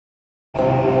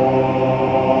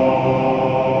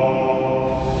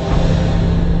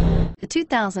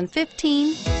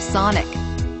2015 Sonic.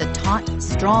 The taut,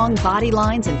 strong body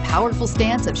lines and powerful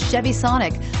stance of Chevy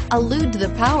Sonic allude to the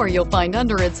power you'll find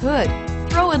under its hood.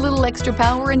 Throw a little extra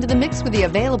power into the mix with the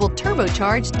available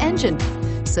turbocharged engine.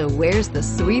 So where's the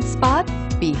sweet spot?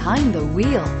 Behind the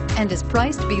wheel, and is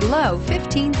priced below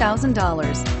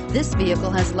 $15,000. This vehicle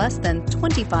has less than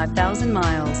 25,000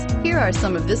 miles. Here are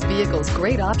some of this vehicle's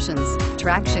great options: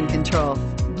 traction control,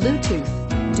 Bluetooth,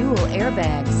 dual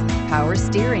airbags, power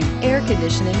steering, air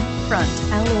conditioning, front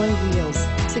alloy wheels,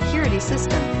 security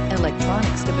system,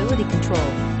 electronic stability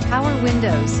control, power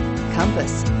windows,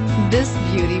 compass. This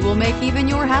beauty will make even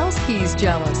your house keys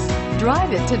jealous.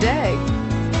 Drive it today.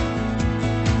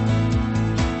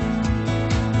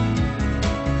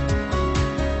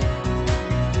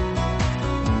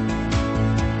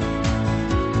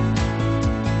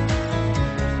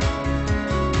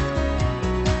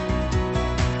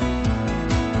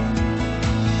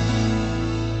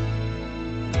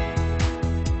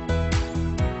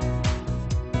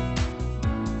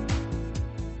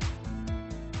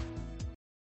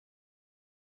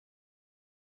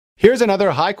 Here's another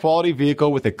high-quality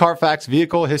vehicle with a CAR FAX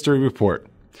Vehicle History Report.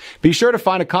 Be sure to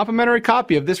find a complimentary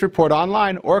copy of this report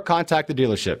online or contact the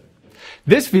dealership.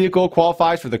 This vehicle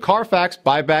qualifies for the CAR FAX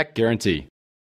Buyback Guarantee.